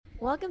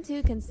Welcome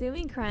to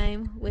Consuming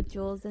Crime with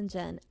Jules and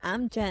Jen.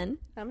 I'm Jen.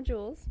 I'm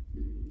Jules.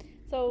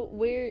 So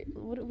we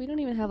don't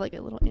even have like a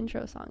little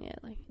intro song yet.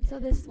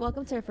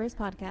 Welcome to our first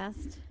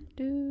podcast.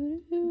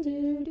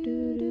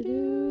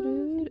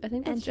 I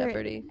think that's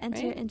Jeopardy.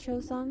 Enter right?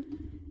 intro song.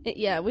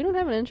 Yeah, we don't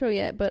have an intro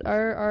yet, but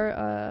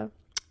our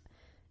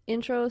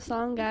intro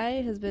song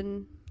guy has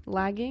been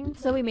lagging.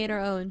 So we made our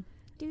own.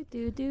 Do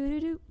do do do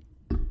do.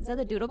 Is that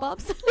the Doodle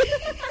Bops?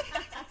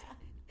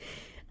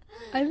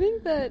 I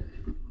think that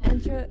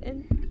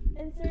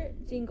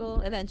insert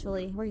jingle.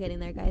 Eventually, we're getting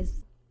there,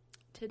 guys.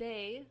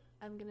 Today,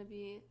 I'm gonna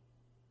be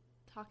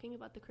talking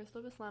about the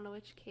Crystal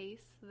Beslanowicz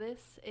case.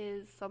 This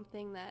is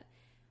something that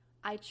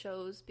I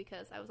chose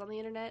because I was on the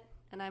internet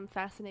and I'm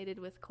fascinated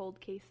with cold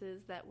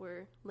cases that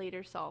were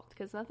later solved,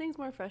 because nothing's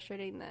more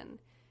frustrating than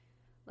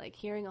like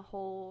hearing a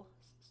whole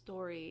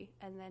story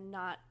and then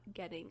not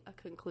getting a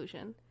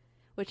conclusion,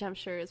 which I'm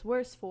sure is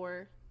worse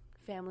for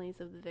families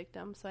of the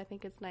victim. So I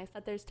think it's nice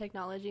that there's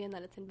technology and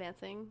that it's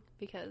advancing,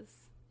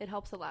 because it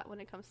helps a lot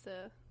when it comes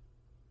to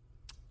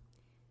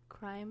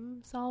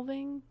crime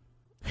solving.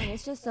 And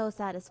it's just so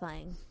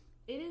satisfying.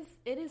 It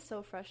is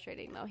so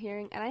frustrating though,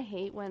 hearing, and I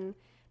hate when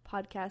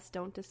podcasts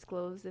don't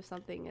disclose if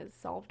something is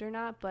solved or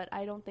not, but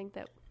I don't think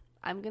that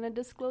I'm gonna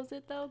disclose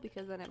it though,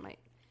 because then it might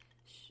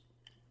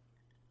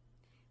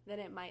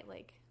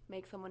like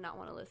make someone not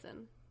want to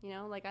listen, you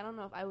know? Like, I don't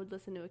know if I would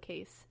listen to a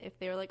case if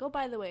they were like, oh,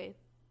 by the way,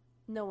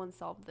 no one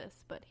solved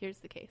this, but here's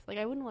the case. Like,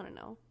 I wouldn't want to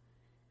know.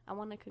 I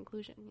want a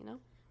conclusion, you know?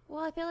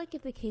 Well, I feel like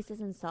if the case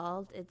isn't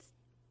solved, it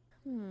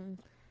can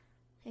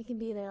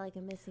be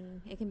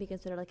it can be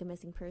considered like a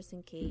missing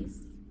person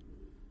case.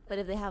 But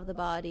if they have the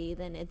body,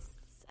 then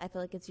I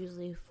feel like it's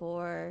usually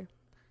for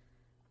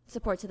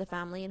support to the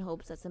family in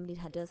hopes that somebody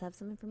does have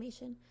some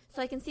information.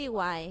 So I can see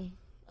why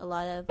a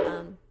lot of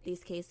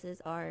these cases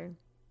are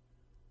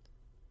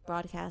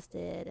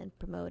broadcasted and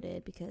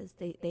promoted, because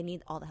they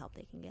need all the help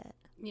they can get.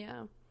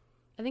 Yeah.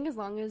 I think as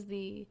long as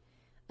the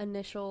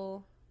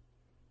initial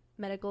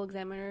medical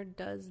examiner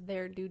does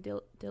their due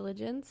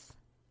diligence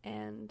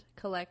and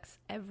collects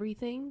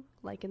everything,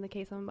 like in the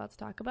case I'm about to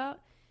talk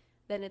about,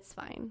 then it's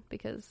fine,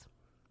 because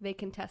they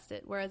can test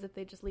it. Whereas if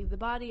they just leave the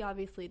body,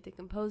 obviously it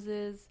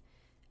decomposes,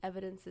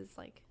 evidence is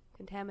like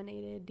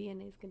contaminated,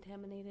 DNA is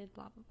contaminated,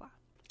 blah blah blah.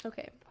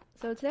 Okay,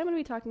 so today I'm going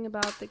to be talking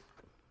about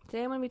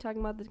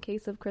the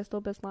case of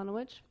Crystal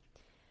Beslanowicz.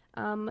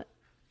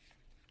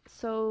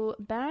 So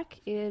back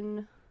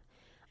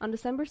on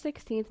December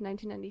 16th,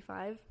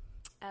 1995,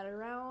 at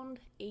around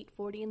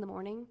 8:40 in the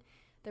morning,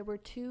 there were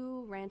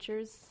two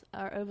ranchers,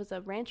 or it was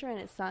a rancher and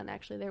his son,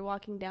 actually. They were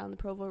walking down the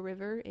Provo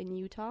River in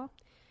Utah,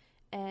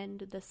 and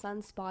the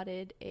son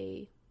spotted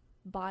a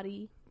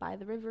body by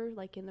the river,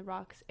 like in the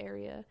rocks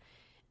area.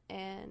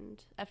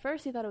 And at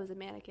first he thought it was a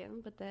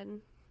mannequin, but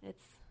then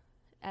it's,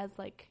 as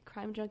like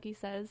Crime Junkie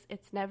says,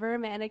 it's never a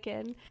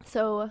mannequin.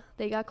 So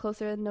they got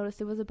closer and noticed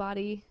it was a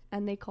body,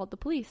 and they called the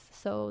police.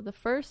 So the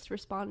first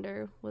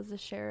responder was a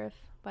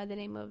sheriff by the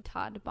name of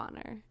Todd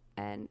Bonner,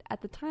 and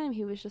at the time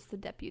he was just a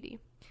deputy.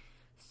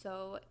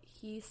 So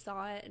he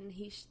saw it, and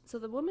so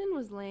the woman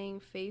was laying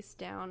face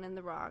down in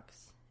the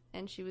rocks,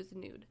 and she was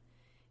nude.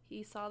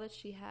 He saw that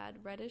she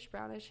had reddish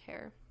brownish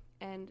hair,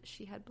 and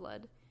she had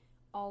blood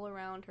all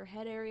around her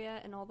head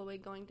area and all the way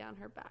going down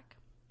her back.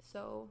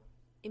 So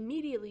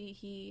immediately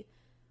he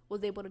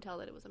was able to tell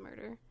that it was a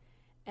murder,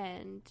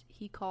 and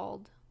he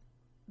called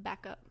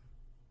backup.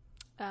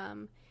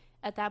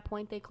 At that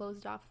point, they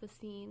closed off the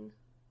scene,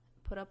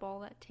 put up all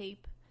that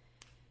tape,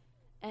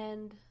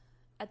 and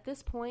at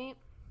this point,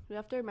 we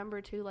have to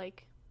remember too,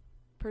 like,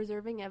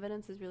 preserving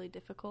evidence is really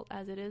difficult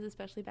as it is,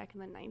 especially back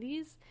in the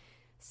 90s.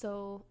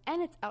 So,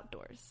 and it's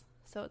outdoors,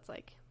 so it's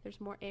like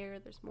there's more air,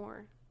 there's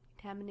more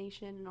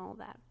contamination and all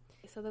that.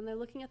 So then they're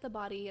looking at the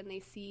body, and they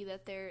see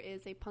that there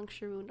is a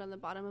puncture wound on the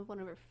bottom of one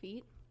of her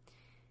feet,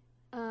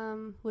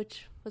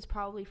 which was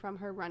probably from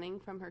her running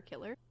from her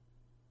killer.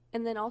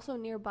 And then also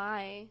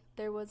nearby,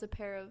 there was a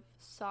pair of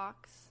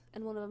socks,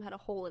 and one of them had a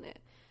hole in it.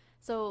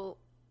 So,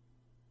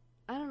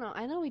 I don't know.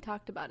 I know we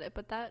talked about it,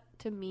 but that,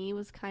 to me,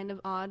 was kind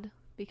of odd,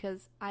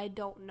 because I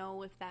don't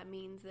know if that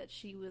means that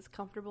she was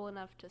comfortable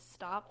enough to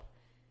stop,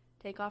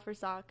 take off her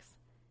socks,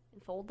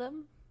 and fold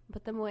them,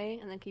 put them away,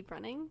 and then keep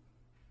running.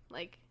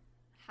 Like,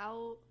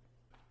 how?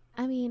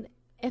 I mean,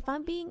 if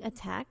I'm being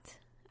attacked,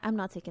 I'm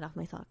not taking off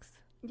my socks.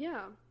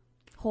 Yeah.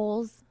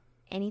 Holes,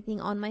 anything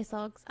on my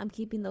socks, I'm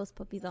keeping those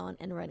puppies on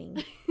and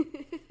running.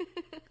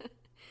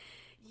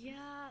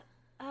 Yeah.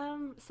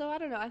 So I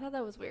don't know. I thought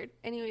that was weird.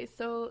 Anyway,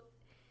 so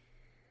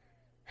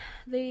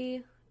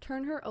they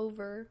turn her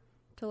over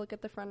to look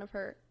at the front of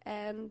her,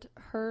 and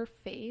her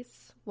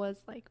face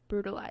was like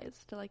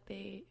brutalized. Like,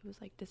 it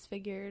was like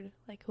disfigured.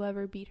 Like,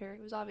 whoever beat her,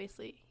 he was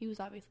obviously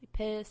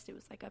pissed. It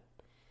was like a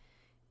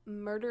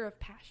murder of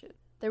passion.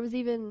 There was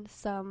even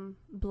some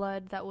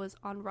blood that was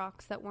on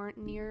rocks that weren't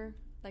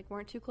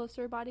too close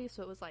to her body.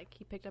 So it was like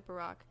he picked up a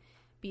rock,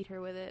 beat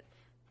her with it,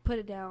 put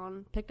it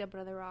down, picked up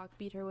another rock,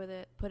 beat her with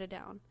it, put it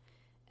down.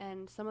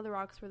 And some of the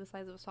rocks were the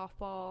size of a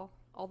softball,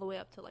 all the way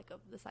up to like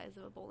the size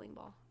of a bowling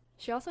ball.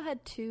 She also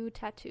had 2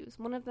 tattoos.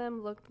 One of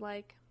them looked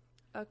like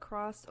a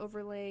cross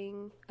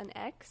overlaying an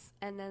X,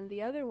 and then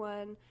the other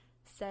one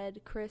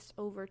said Chris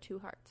over 2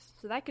 hearts.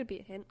 So that could be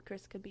a hint.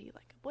 Chris could be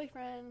like a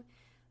boyfriend,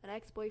 an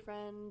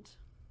ex-boyfriend,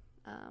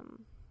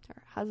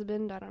 her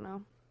husband, I don't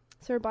know.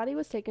 So her body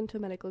was taken to a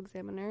medical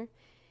examiner.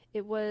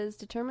 It was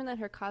determined that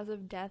her cause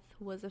of death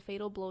was a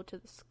fatal blow to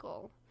the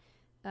skull,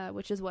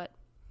 which is what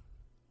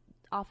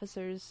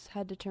officers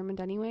had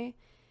determined anyway.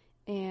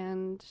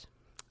 And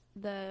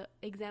the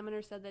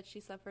examiner said that she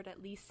suffered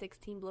at least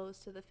 16 blows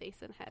to the face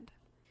and head.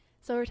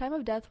 So her time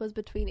of death was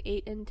between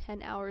 8 and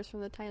 10 hours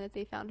from the time that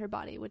they found her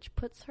body, which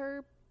puts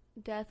her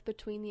death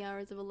between the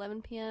hours of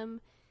 11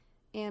 p.m.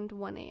 and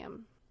 1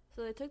 a.m.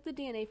 So they took the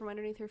DNA from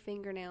underneath her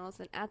fingernails,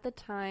 and at the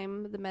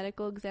time, the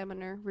medical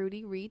examiner,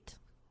 Rudy Reet,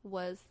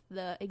 was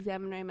the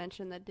examiner I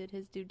mentioned that did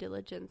his due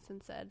diligence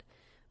and said,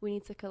 we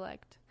need to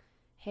collect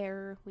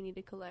hair, we need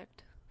to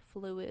collect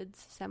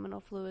fluids,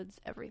 seminal fluids,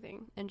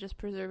 everything, and just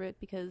preserve it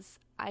because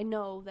I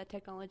know that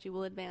technology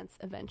will advance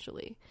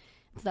eventually.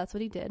 So that's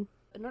what he did.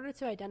 In order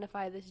to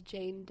identify this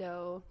Jane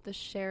Doe, the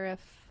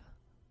sheriff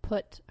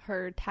put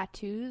her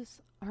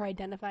tattoos, her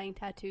identifying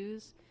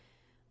tattoos,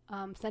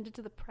 sent it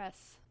to the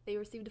press. They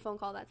received a phone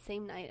call that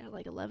same night at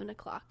like 11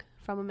 o'clock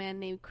from a man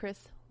named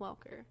Chris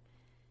Welker.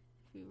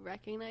 If you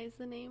recognize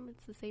the name,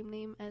 it's the same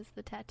name as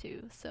the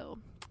tattoo, so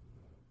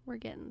we're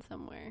getting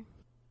somewhere.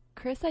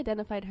 Chris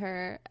identified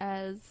her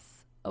as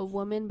a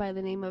woman by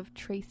the name of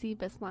Tracy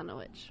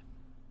Beslanowicz.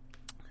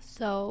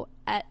 So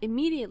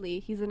immediately,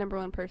 he's the number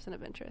one person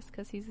of interest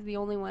because he's the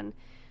only one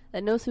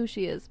that knows who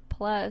she is,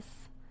 plus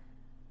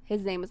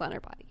his name is on her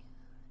body.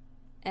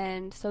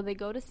 And so they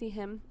go to see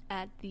him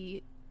at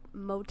the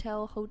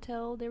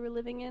hotel they were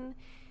living in,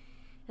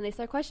 and they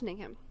start questioning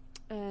him.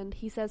 And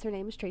he says her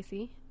name is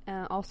Tracy,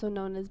 also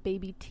known as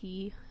Baby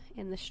T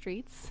in the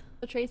streets.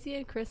 So Tracy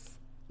and Chris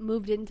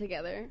moved in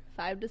together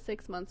 5 to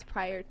 6 months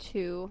prior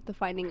to the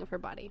finding of her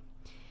body.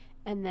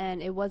 And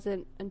then it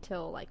wasn't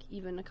until like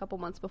even a couple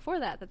months before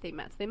that they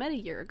met. So they met a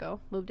year ago,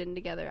 moved in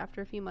together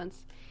after a few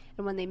months.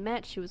 And when they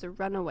met, she was a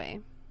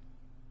runaway.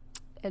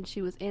 And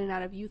she was in and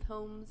out of youth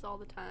homes all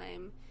the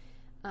time.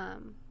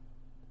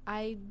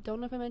 I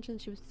don't know if I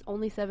mentioned she was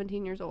only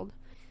 17 years old.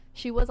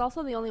 She was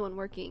also the only one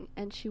working,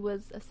 and she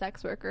was a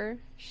sex worker.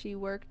 She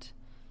worked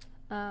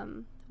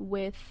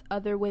with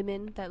other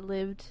women that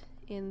lived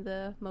in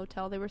the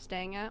motel they were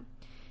staying at.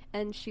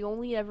 And she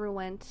only ever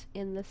went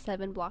in the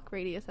 7-block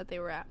radius that they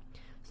were at.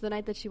 So the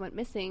night that she went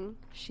missing,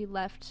 she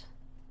left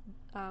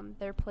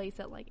their place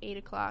at like 8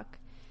 o'clock,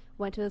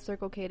 went to the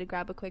Circle K to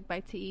grab a quick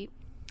bite to eat,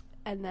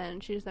 and then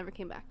she just never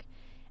came back.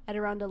 At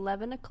around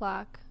 11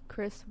 o'clock,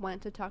 Chris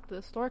went to talk to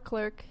the store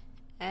clerk,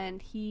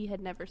 and he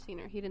had never seen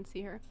her. He didn't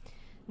see her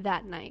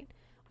that night,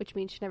 which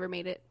means she never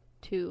made it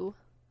to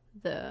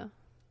the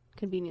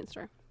convenience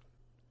store.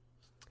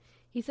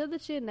 He said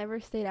that she had never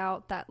stayed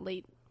out that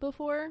late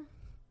before.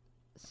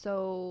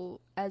 So,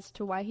 as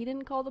to why he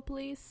didn't call the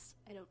police,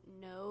 I don't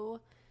know.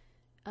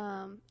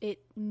 It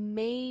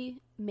may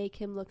make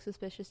him look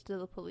suspicious to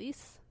the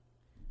police.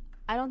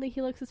 I don't think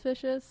he looks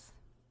suspicious,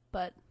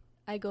 but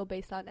I go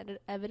based on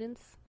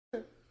evidence.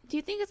 Do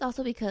you think it's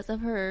also because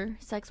of her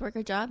sex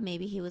worker job?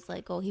 Maybe he was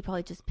like, oh, he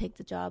probably just picked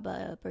the job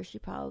up, or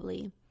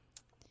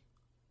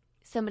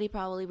somebody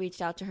probably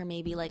reached out to her,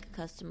 maybe like a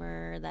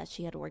customer that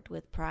she had worked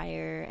with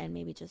prior, and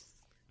maybe just...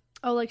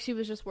 Oh, like she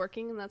was just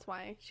working and that's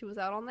why she was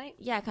out all night?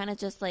 Yeah, kind of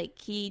just like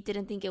he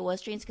didn't think it was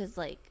strange because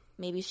like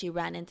maybe she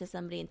ran into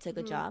somebody and took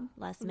a job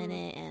last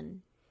minute and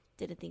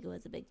didn't think it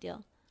was a big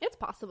deal. It's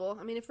possible.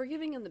 I mean, if we're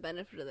giving him the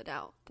benefit of the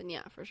doubt, then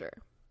yeah, for sure.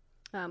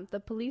 The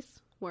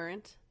police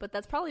weren't, but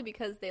that's probably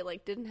because they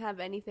like didn't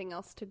have anything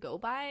else to go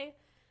by,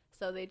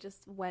 so they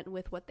just went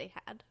with what they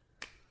had.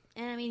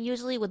 And I mean,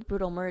 usually with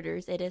brutal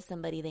murders, it is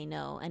somebody they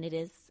know and it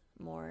is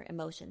more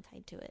emotion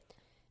tied to it.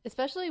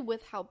 Especially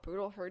with how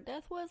brutal her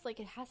death was, like,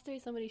 it has to be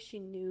somebody she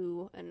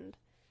knew and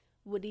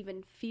would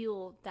even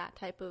feel that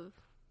type of,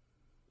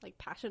 like,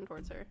 passion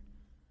towards her.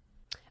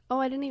 Oh,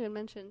 I didn't even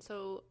mention.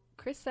 So,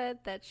 Chris said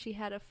that she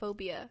had a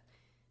phobia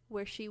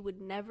where she would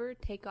never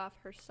take off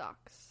her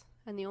socks.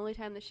 And the only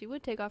time that she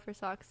would take off her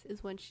socks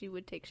is when she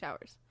would take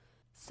showers.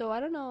 So, I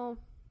don't know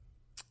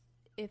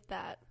if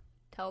that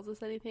tells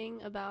us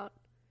anything about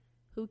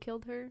who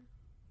killed her.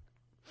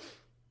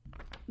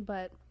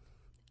 But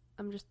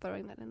I'm just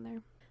throwing that in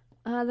there.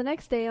 The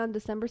next day, on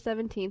December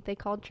 17th, they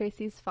called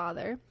Tracy's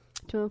father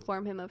to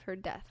inform him of her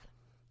death.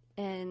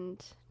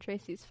 And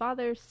Tracy's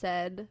father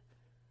said,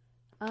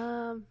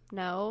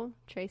 no,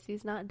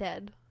 Tracy's not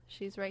dead.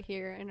 She's right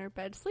here in her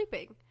bed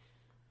sleeping.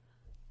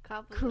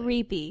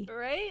 Creepy.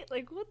 Right?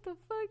 Like, what the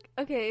fuck?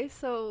 Okay,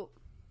 so,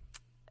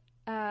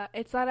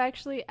 it's not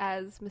actually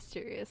as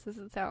mysterious as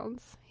it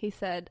sounds. He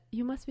said,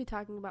 you must be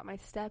talking about my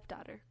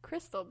stepdaughter,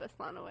 Crystal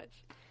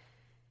Beslanowicz.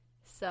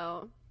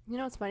 So... You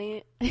know what's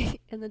funny?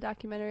 In the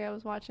documentary I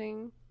was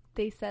watching,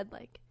 they said,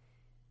 like,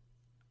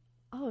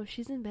 oh,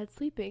 she's in bed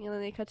sleeping. And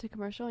then they cut to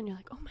commercial, and you're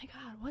like, oh, my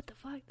God, what the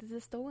fuck? Is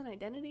this stolen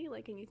identity?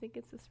 Like, and you think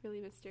it's this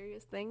really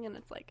mysterious thing, and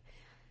it's like,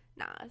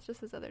 Nah, it's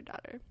just his other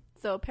daughter.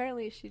 So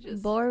apparently she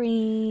just...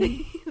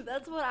 Boring.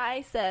 That's what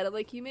I said. I'm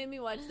like, you made me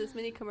watch this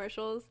many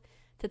commercials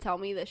to tell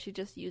me that she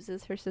just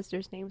uses her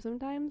sister's name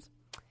sometimes.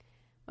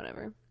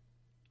 Whatever.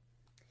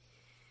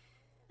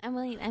 I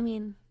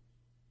mean,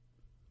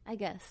 I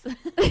guess.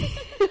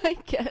 I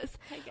guess.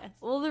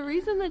 Well, the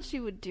reason that she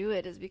would do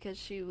it is because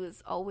she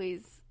was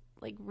always,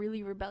 like,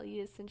 really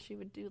rebellious, and she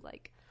would do,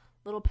 like,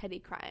 little petty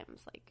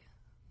crimes, like,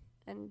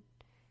 and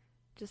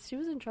just, she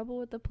was in trouble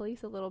with the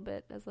police a little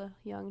bit as a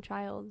young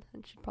child,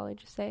 and she'd probably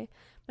just say,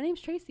 my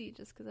name's Tracy,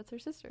 just because that's her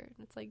sister, and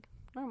it's, like,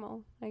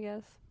 normal, I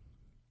guess.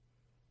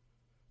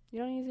 Do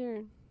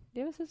you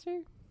have a sister?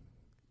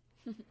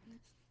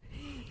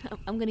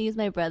 I'm gonna use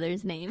my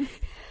brother's name.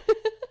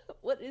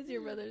 What is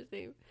your brother's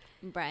name?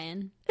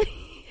 Brian.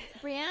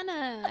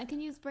 Brianna. I can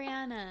use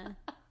Brianna.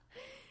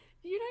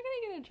 You're not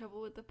gonna get in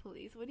trouble with the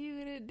police. What are you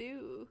gonna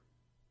do?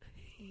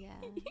 Yeah.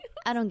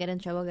 I don't get in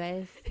trouble,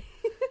 guys.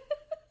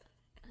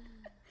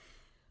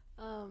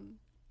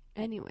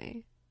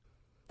 Anyway,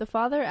 the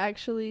father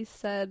actually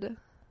said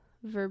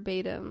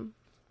verbatim,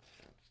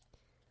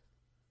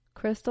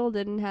 Crystal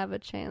didn't have a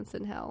chance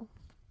in hell.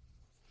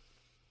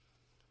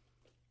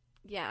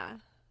 Yeah.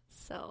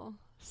 So,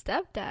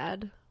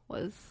 stepdad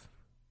was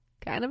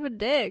kind of a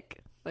dick.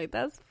 Like,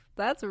 that's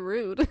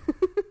rude.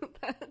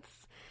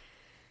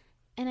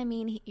 And I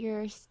mean,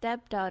 your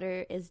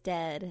stepdaughter is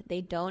dead.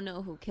 They don't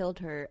know who killed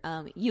her.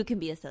 You can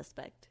be a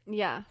suspect.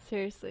 Yeah,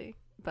 seriously.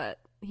 But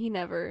they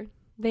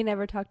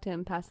never talked to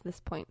him past this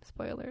point.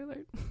 Spoiler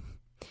alert.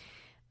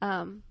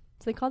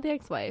 So they called the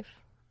ex-wife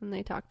and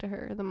they talked to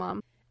her, the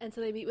mom. And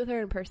so they meet with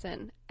her in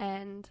person,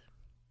 and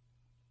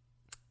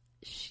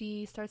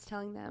she starts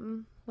telling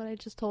them what I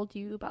just told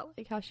you about,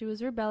 like, how she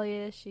was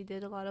rebellious. She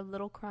did a lot of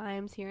little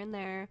crimes here and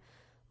there,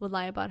 would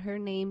lie about her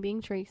name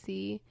being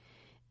Tracy,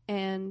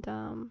 and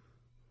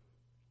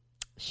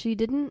she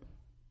didn't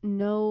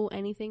know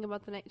anything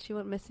about the night she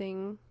went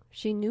missing.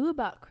 She knew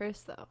about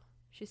Chris, though.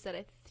 She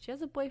said she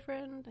has a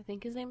boyfriend. I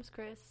think his name's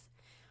Chris,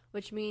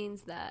 which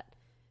means that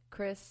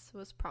Chris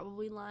was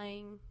probably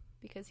lying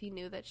because he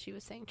knew that she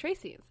was saying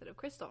Tracy instead of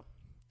Crystal.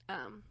 But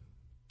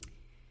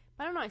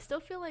I don't know. I still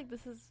feel like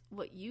this is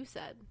what you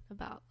said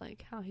about,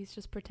 like, how he's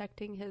just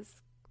protecting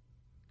his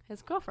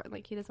girlfriend.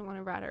 Like, he doesn't want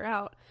to rat her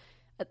out.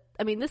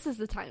 I mean, this is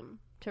the time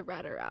to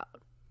rat her out,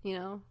 you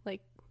know?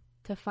 Like,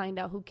 to find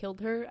out who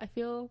killed her, I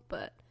feel.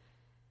 But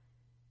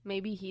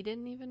maybe he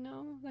didn't even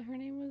know that her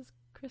name was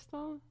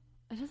Crystal.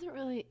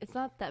 It's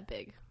not that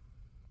big.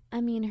 I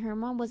mean, her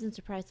mom wasn't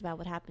surprised about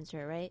what happened to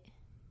her, right?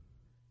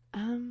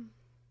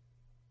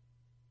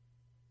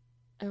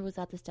 Or was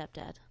that the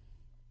stepdad?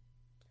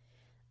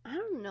 I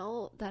don't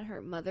know that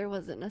her mother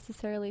wasn't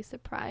necessarily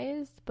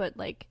surprised, but,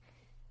 like,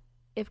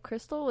 if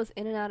Crystal was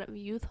in and out of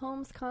youth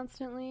homes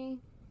constantly,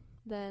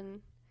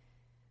 then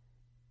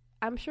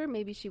I'm sure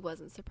maybe she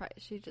wasn't surprised.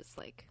 She just,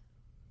 like,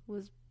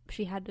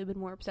 she had to have been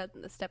more upset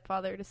than the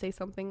stepfather to say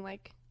something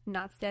like,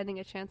 not standing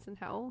a chance in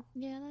hell.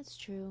 Yeah, that's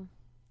true.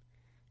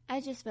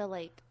 I just felt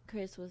like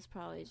Chris was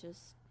probably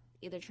just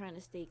either trying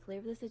to stay clear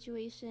of the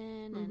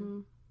situation,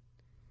 and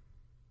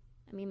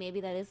I mean,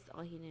 maybe that is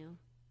all he knew.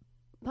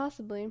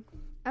 Possibly.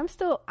 I'm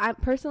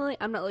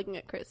not looking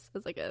at Chris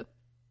as, like, a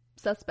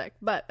suspect,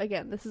 but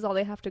again, this is all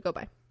they have to go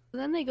by. So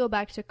then they go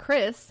back to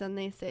Chris and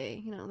they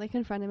say, you know, they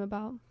confront him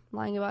about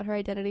lying about her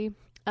identity.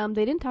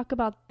 They didn't talk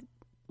about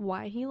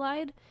why he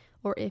lied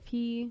or if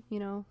he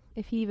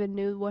even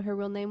knew what her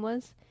real name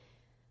was,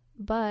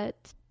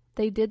 but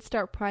they did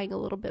start prying a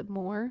little bit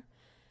more,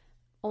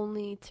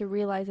 only to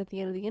realize at the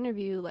end of the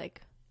interview,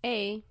 like,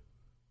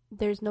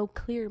 there's no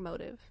clear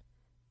motive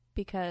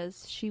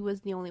because she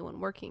was the only one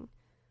working.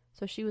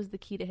 So she was the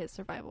key to his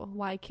survival.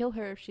 Why kill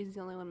her if she's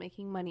the only one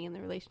making money in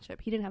the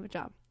relationship? He didn't have a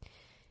job.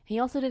 He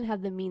also didn't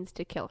have the means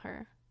to kill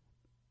her.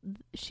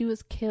 She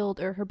was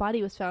killed, or her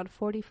body was found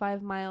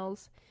 45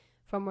 miles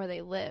from where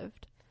they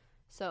lived.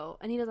 So,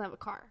 and he doesn't have a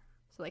car.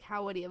 So, like,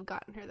 how would he have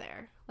gotten her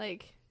there?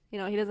 Like, you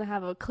know, he doesn't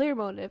have a clear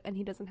motive, and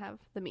he doesn't have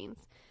the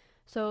means.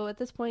 So, at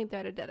this point,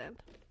 they're at a dead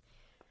end.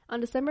 On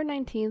December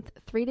 19th,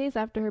 3 days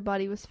after her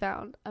body was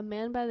found, a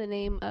man by the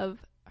name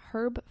of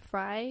Herb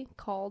Fry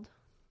called,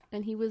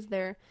 and he was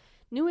their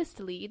newest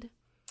lead.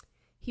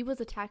 He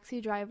was a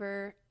taxi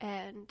driver,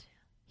 and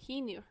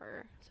he knew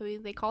her. So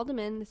they called him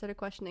in, they started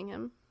questioning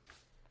him.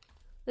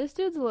 This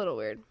dude's a little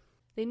weird.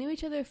 They knew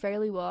each other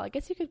fairly well. I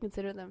guess you could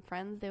consider them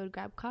friends. They would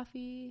grab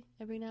coffee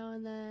every now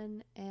and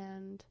then,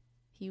 and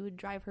he would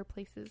drive her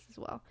places as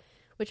well,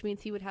 which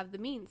means he would have the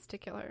means to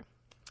kill her.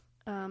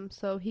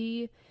 So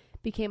he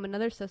became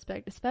another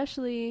suspect,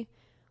 especially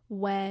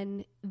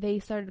when they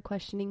started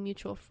questioning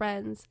mutual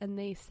friends, and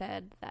they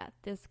said that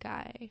this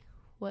guy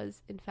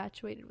was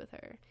infatuated with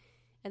her,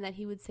 and that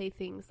he would say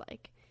things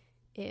like,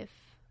 if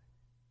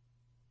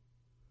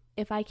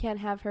I can't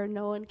have her,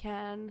 no one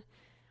can,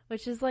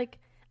 which is like,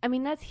 I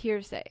mean, that's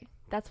hearsay.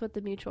 That's what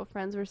the mutual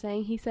friends were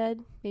saying, he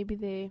said. Maybe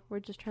they were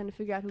just trying to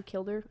figure out who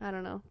killed her. I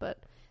don't know,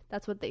 but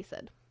that's what they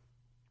said.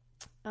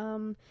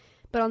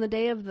 But on the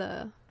day of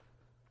the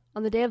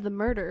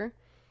murder,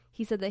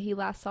 he said that he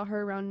last saw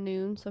her around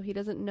noon, so he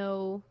doesn't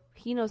know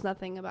he knows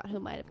nothing about who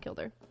might have killed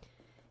her.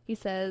 He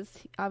says,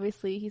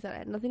 obviously, he said, I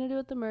had nothing to do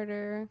with the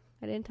murder.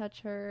 I didn't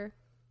touch her.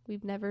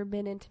 We've never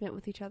been intimate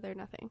with each other,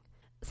 nothing.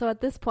 So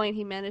at this point,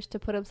 he managed to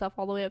put himself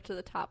all the way up to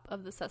the top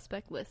of the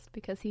suspect list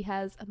because he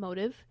has a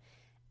motive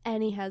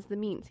and he has the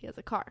means. He has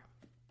a car.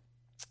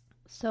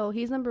 So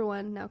he's number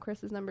one. Now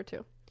Chris is number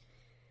two.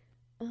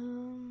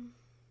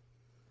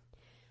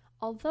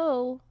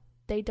 Although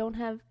they don't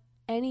have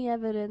any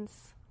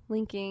evidence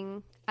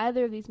linking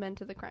either of these men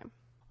to the crime.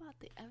 What about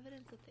the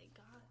evidence that they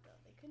got, though?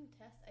 They couldn't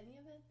test any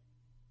of it?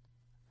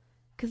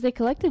 Because they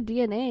collected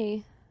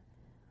DNA,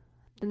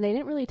 and they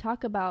didn't really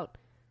talk about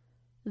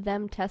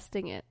them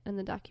testing it in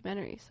the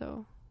documentary,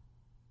 so...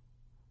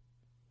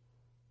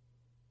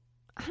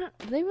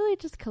 Did they really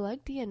just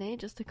collect DNA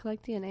just to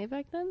collect DNA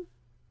back then?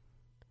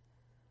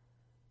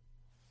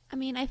 I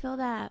mean, I feel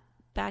that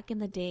back in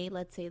the day,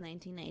 let's say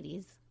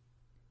 1990s,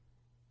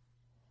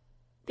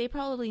 they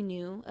probably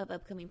knew of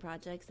upcoming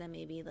projects that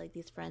maybe like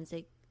these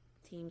forensic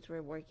teams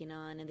were working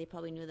on, and they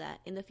probably knew that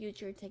in the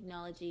future the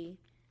technology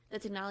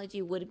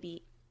would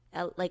be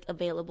like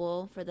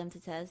available for them to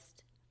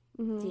test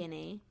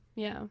DNA.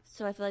 Yeah.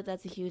 So I feel like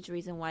that's a huge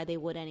reason why they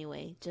would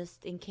anyway,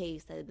 just in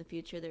case that in the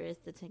future there is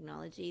the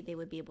technology, they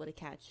would be able to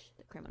catch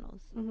the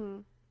criminals.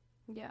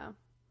 Yeah.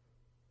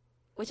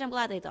 Which I'm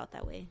glad they thought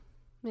that way.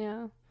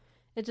 Yeah.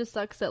 It just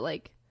sucks that,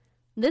 like,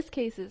 this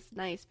case is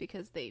nice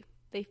because they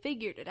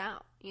figured it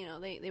out. You know,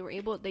 they were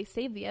able, they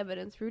saved the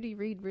evidence. Rudy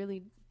Reed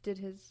really did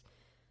his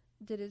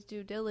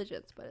due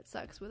diligence, but it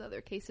sucks with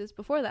other cases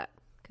before that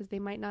because they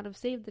might not have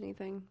saved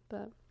anything,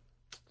 but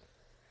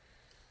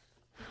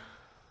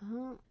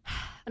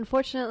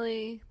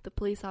unfortunately, the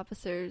police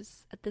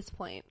officers at this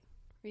point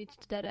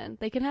reached a dead end.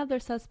 They can have their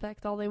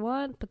suspect all they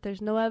want, but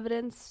there's no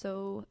evidence,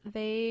 so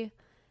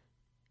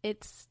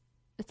it's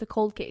a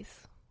cold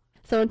case.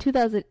 So in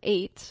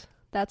 2008,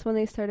 that's when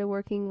they started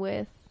working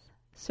with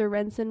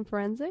Sorensen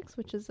Forensics,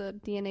 which is a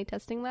DNA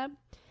testing lab.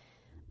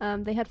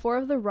 They had 4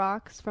 of the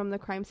rocks from the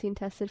crime scene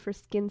tested for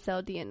skin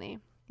cell DNA.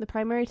 The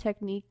primary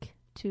technique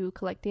to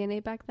collect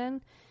DNA back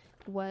then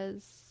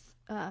was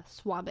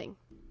swabbing.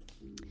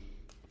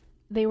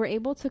 They were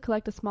able to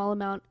collect a small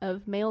amount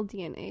of male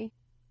DNA.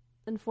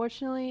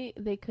 Unfortunately,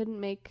 they couldn't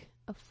make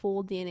a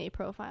full DNA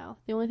profile.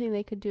 The only thing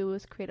they could do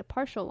was create a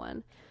partial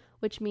one,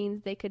 which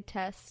means they could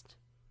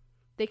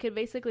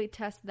basically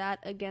test that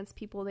against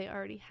people they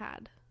already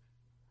had,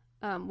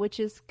 which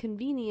is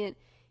convenient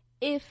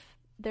if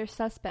their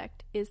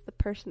suspect is the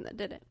person that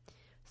did it.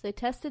 So they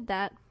tested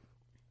that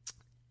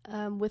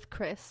with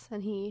Chris,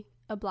 and he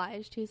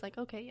obliged. He's like,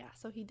 okay, yeah,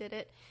 so he did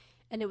it,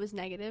 and it was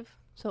negative,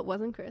 so it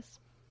wasn't Chris.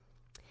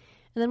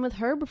 And then with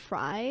Herb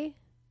Fry,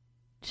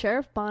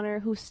 Sheriff Bonner,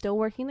 who's still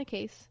working the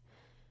case,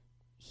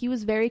 he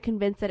was very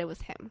convinced that it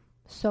was him.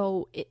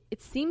 So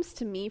it seems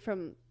to me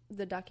from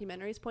the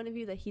documentary's point of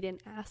view that he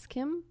didn't ask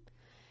him.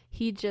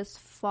 He just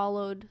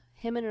followed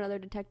him, and another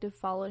detective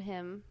followed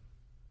him,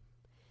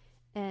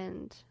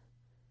 and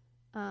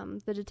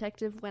the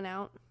detective went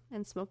out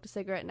and smoked a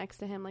cigarette next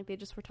to him, like they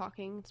just were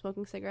talking,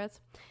 smoking cigarettes,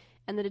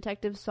 and the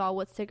detective saw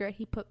what cigarette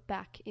he put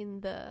back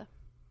in the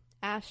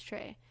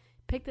ashtray,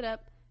 picked it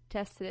up,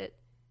 tested it,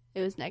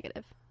 it was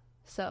negative.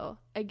 So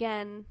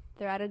again,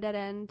 they're at a dead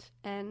end,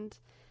 and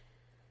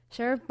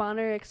Sheriff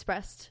Bonner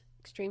expressed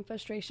extreme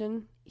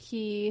frustration.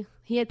 He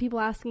had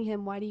people asking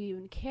him, why do you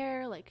even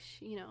care? Like,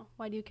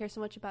 why do you care so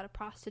much about a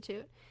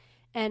prostitute?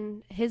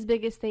 And his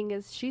biggest thing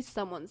is she's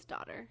someone's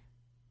daughter,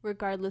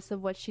 regardless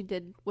of what she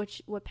did,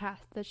 what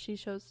path that she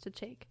chose to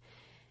take.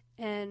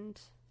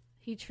 And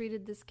he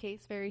treated this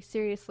case very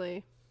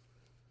seriously.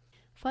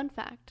 Fun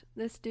fact,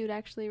 this dude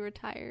actually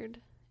retired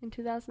in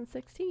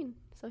 2016.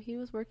 So he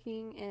was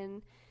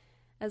working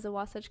as a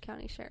Wasatch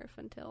County Sheriff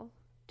until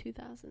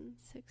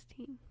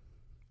 2016.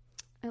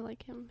 I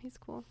like him. He's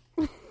cool.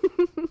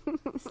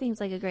 Seems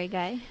like a great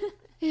guy.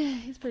 Yeah,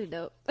 he's pretty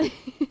dope.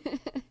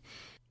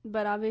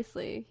 But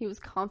obviously, he was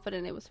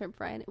confident it was Herb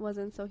Fry, and it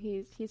wasn't, so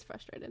he's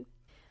frustrated.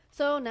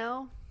 So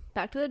now,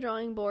 back to the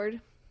drawing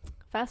board.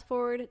 Fast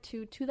forward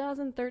to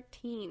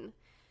 2013.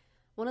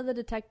 One of the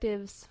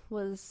detectives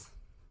was,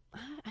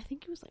 I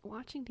think he was like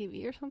watching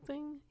TV or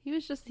something. He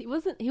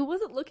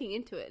wasn't looking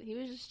into it. He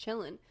was just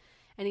chilling.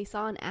 And he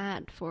saw an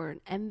ad for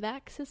an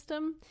MVAC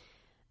system,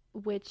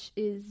 which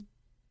is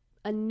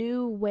a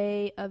new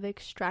way of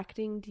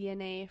extracting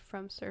DNA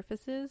from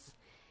surfaces.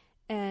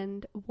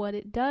 And what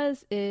it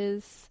does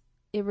is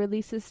it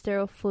releases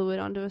sterile fluid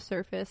onto a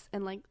surface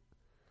and like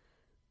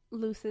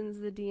loosens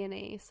the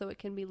DNA so it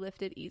can be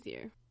lifted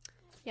easier.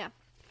 Yeah.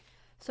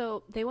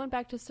 So they went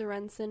back to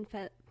Sorensen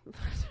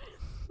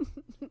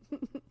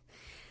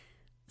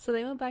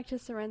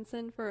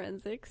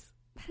Forensics.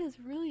 That is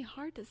really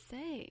hard to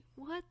say.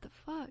 What the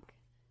fuck?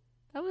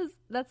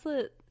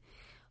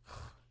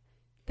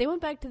 They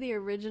went back to the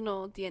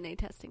original DNA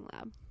testing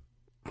lab.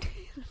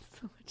 That's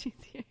so much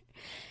easier.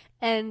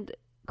 And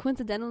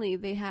coincidentally,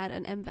 they had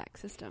an MVAC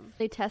system.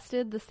 They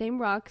tested the same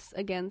rocks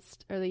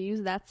they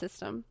used that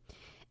system,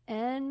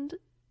 and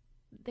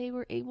they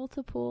were able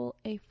to pull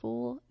a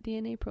full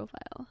DNA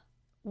profile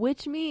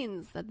which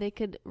means that they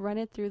could run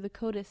it through the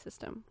CODIS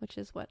system, which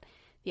is what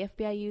the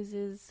FBI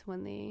uses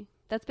when they...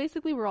 That's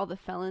basically where all the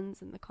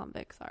felons and the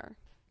convicts are.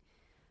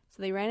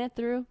 So they ran it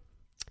through,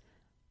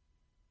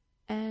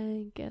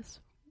 and guess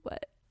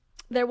what?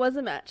 There was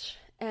a match,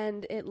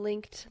 and it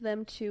linked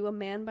them to a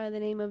man by the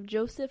name of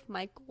Joseph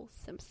Michael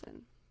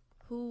Simpson,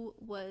 who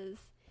was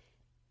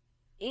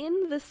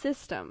in the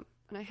system.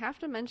 And I have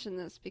to mention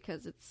this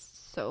because it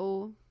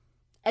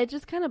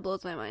just kind of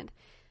blows my mind.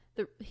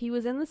 He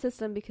was in the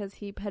system because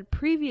he had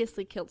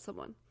previously killed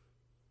someone.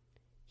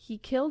 He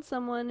killed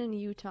someone in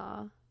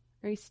Utah,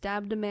 or he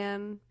stabbed a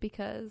man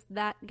because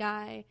that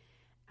guy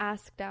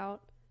asked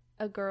out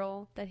a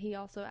girl that he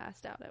also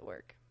asked out at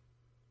work.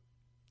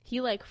 He,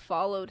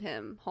 followed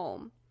him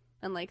home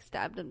and,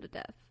 stabbed him to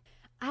death.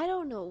 I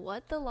don't know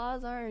what the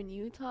laws are in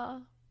Utah,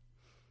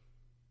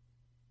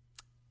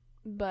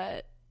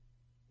 but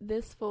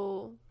this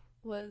fool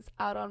was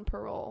out on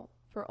parole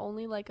for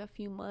only, a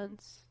few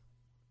months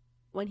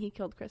when he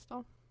killed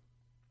Crystal.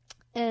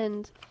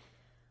 And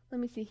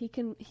let me see,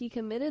 he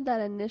committed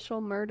that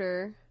initial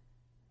murder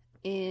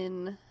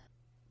in...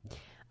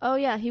 Oh,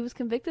 yeah, he was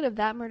convicted of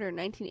that murder in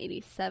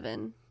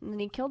 1987, and then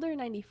he killed her in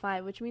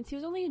 95, which means he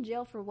was only in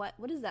jail for what?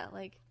 What is that,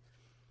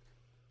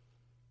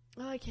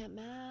 Oh, I can't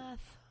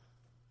math.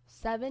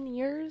 7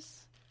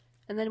 years?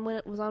 And then when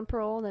it was on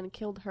parole, and then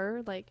killed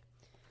her,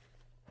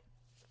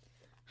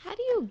 How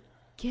do you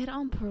get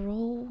on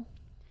parole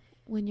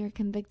when you're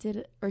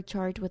convicted or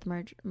charged with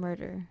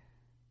murder?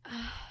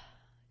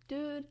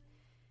 Dude,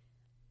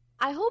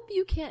 I hope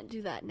you can't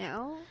do that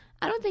now.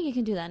 I don't think you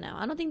can do that now.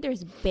 I don't think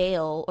there's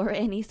bail or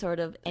any sort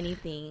of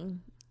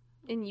anything.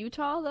 In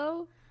Utah,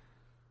 though?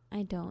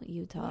 I don't,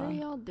 Utah. What are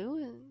y'all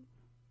doing?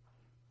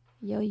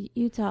 Yo,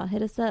 Utah,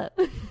 hit us up.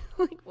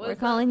 We're up?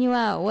 calling you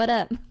out. What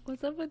up?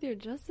 What's up with your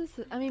justice?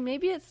 I mean,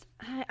 maybe it's...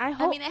 I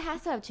hope... I mean, it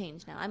has to have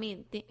changed now. I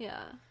mean,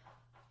 yeah.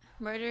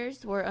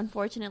 Murders were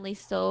unfortunately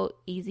so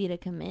easy to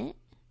commit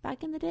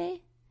back in the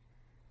day.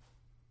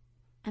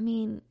 I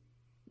mean,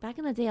 back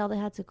in the day, all they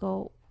had to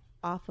go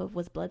off of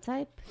was blood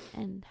type,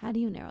 and how do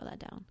you narrow that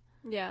down?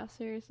 Yeah,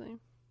 seriously.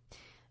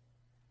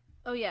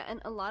 Oh yeah,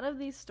 and a lot of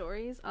these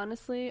stories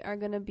honestly are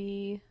going to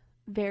be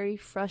very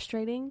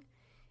frustrating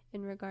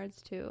in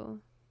regards to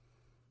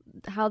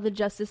how the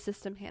justice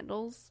system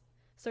handles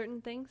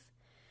certain things.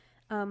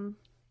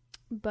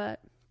 But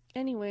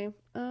anyway,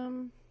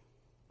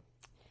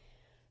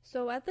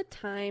 so at the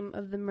time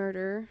of the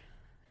murder,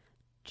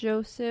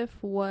 Joseph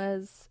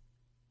was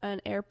an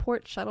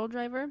airport shuttle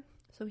driver,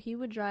 so he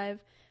would drive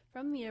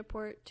from the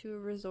airport to a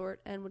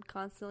resort and would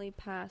constantly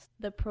pass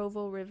the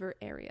Provo River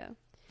area.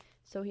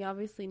 So he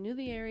obviously knew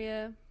the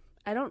area.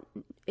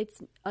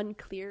 It's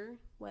unclear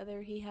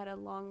whether he had a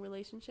long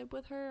relationship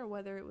with her or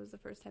whether it was the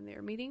first time they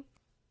were meeting.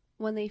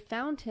 When they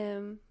found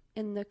him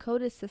in the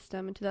CODIS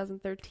system in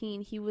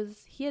 2013,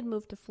 he had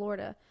moved to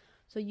Florida.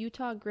 So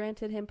Utah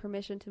granted him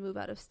permission to move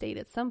out of state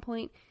at some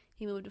point.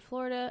 He moved to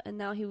Florida, and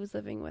now he was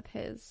living with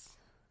his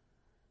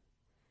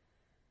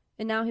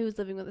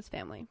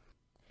family.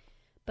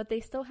 But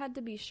they still had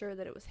to be sure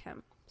that it was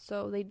him.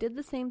 So they did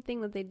the same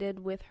thing that they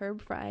did with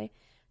Herb Fry.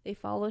 They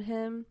followed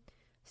him,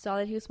 saw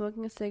that he was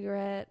smoking a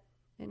cigarette,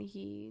 and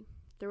he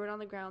threw it on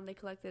the ground. They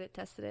collected it,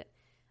 tested it.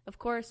 Of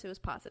course, it was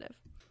positive.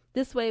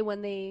 This way,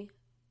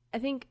 I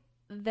think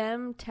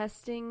them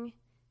testing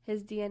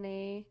his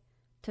DNA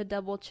to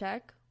double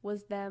check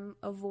was them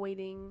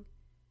avoiding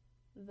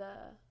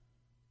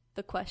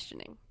the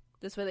questioning.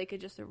 This way they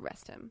could just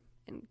arrest him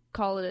and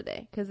call it a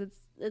day. Because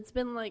it's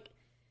been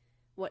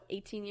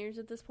 18 years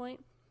at this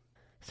point?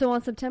 So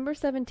on September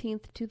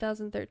 17th,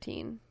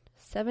 2013,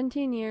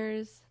 17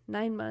 years,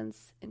 9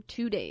 months, and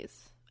 2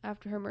 days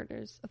after her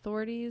murders,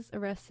 authorities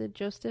arrested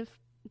Joseph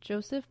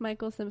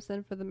Michael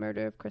Simpson for the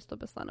murder of Crystal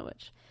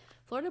Beslanowicz.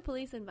 Florida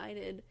police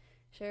invited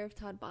Sheriff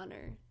Todd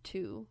Bonner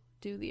to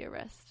do the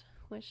arrest,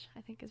 which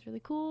I think is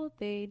really cool.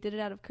 They did it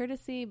out of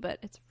courtesy, but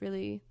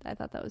I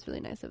thought that was really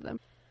nice of them.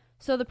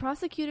 So the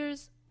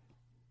prosecutors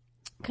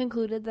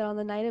concluded that on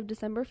the night of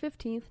December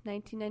 15th,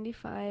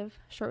 1995,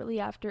 shortly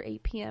after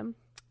 8 p.m.,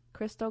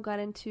 Crystal got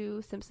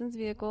into Simpson's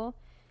vehicle.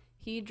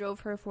 He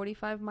drove her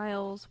 45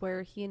 miles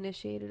where he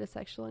initiated a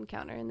sexual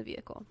encounter in the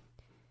vehicle.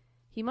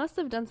 He must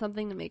have done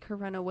something to make her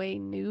run away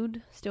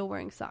nude, still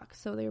wearing socks.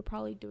 So they were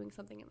probably doing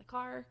something in the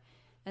car,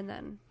 and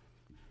then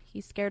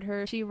he scared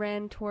her. She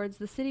ran towards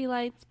the city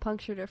lights,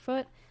 punctured her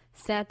foot,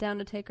 sat down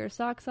to take her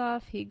socks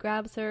off. He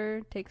grabs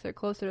her, takes her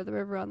closer to the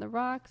river on the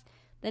rocks,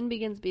 then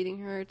begins beating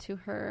her to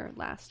her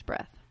last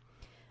breath.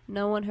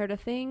 No one heard a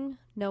thing.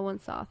 No one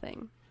saw a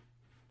thing.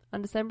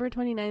 On December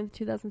 29th,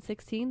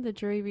 2016, the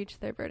jury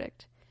reached their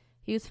verdict.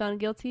 He was found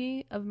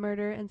guilty of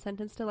murder and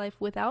sentenced to life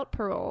without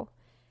parole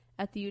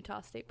at the Utah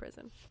State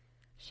Prison.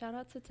 Shout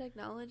out to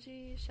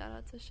technology. Shout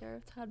out to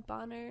Sheriff Todd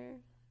Bonner,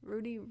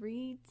 Rudy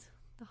Reed,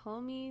 the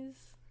homies,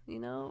 you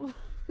know.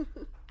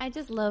 I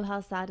just love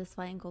how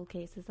satisfying cold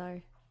cases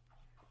are.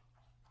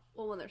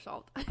 Well, when they're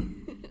solved.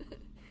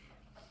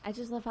 I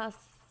just love how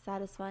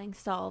satisfying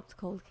solved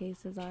cold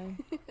cases are.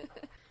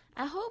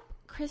 I hope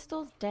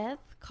Crystal's death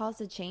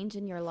caused a change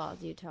in your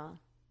laws, Utah.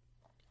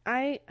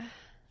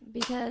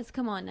 Because,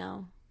 come on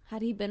now.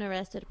 Had he been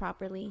arrested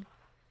properly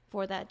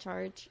for that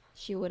charge,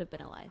 she would have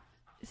been alive.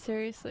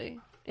 Seriously.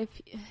 If...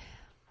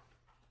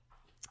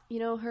 You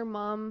know, her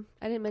mom,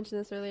 I didn't mention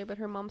this earlier, but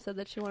her mom said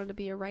that she wanted to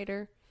be a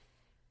writer.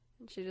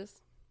 And she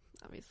just,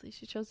 obviously,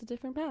 she chose a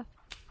different path.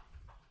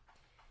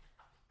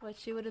 But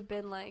she would have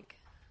been like,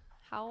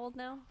 how old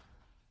now?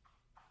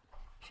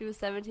 She was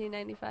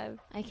 1795.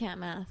 I can't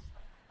math.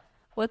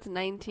 What's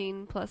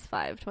 19 plus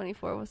 5?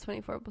 24. What's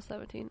 24 plus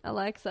 17?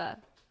 Alexa,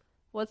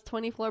 what's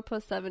 24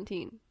 plus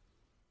 17?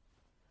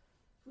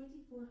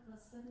 24 plus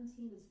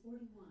 17 is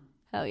 41.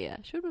 Hell yeah.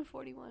 She would have been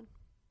 41.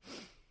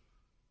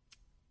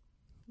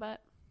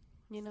 But,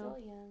 you know.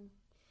 Still young.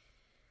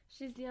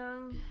 She's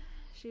young.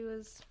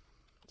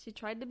 She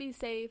tried to be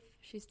safe.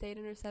 She stayed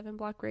in her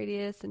 7-block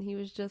radius, and he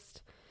was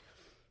just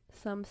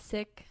some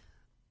sick,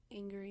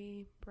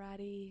 angry,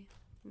 bratty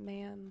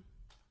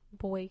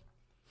boy.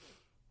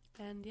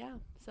 And yeah,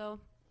 so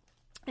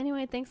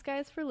anyway, thanks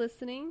guys for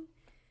listening.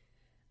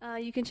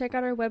 You can check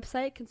out our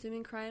website,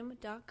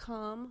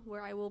 consumingcrime.com,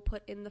 where I will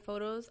put in the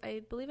photos.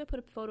 I believe I put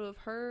a photo of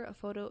her, a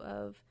photo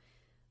of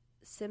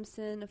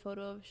Simpson, a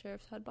photo of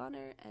Sheriff Todd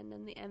Bonner, and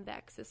then the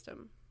MVAC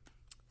system.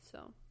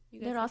 So you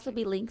guys There'll also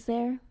be links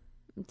there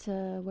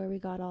to where we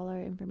got all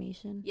our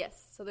information.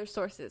 Yes, so there's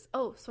sources.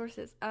 Oh,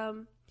 sources.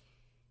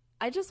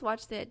 I just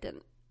watched the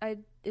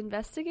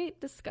Investigate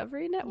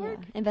Discovery Network.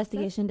 Yeah.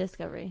 Investigation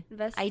Discovery.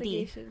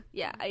 Investigation. ID.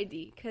 Yeah,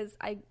 ID. Because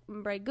I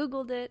remember I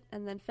Googled it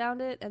and then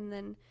found it, and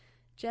then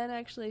Jen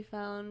actually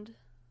found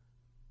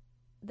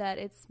that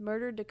it's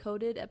Murder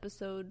Decoded,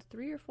 episode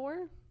 3 or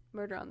 4,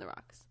 Murder on the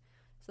Rocks.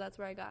 So that's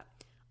where I got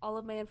all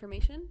of my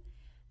information.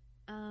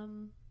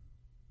 And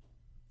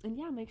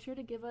yeah, make sure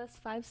to give us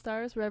 5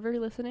 stars wherever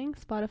you're listening.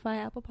 Spotify,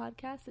 Apple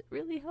Podcasts. It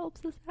really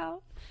helps us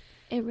out.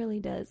 It really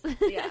does.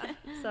 Yeah.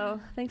 So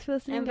thanks for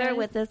listening, and bear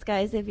with us,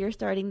 guys, if you're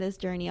starting this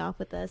journey off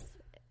with us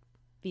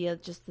via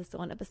just this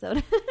one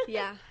episode.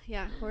 Yeah.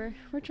 We're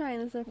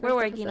trying this. We're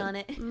working on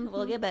it. Mm-hmm.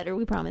 We'll get better,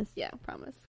 we promise. Yeah, promise.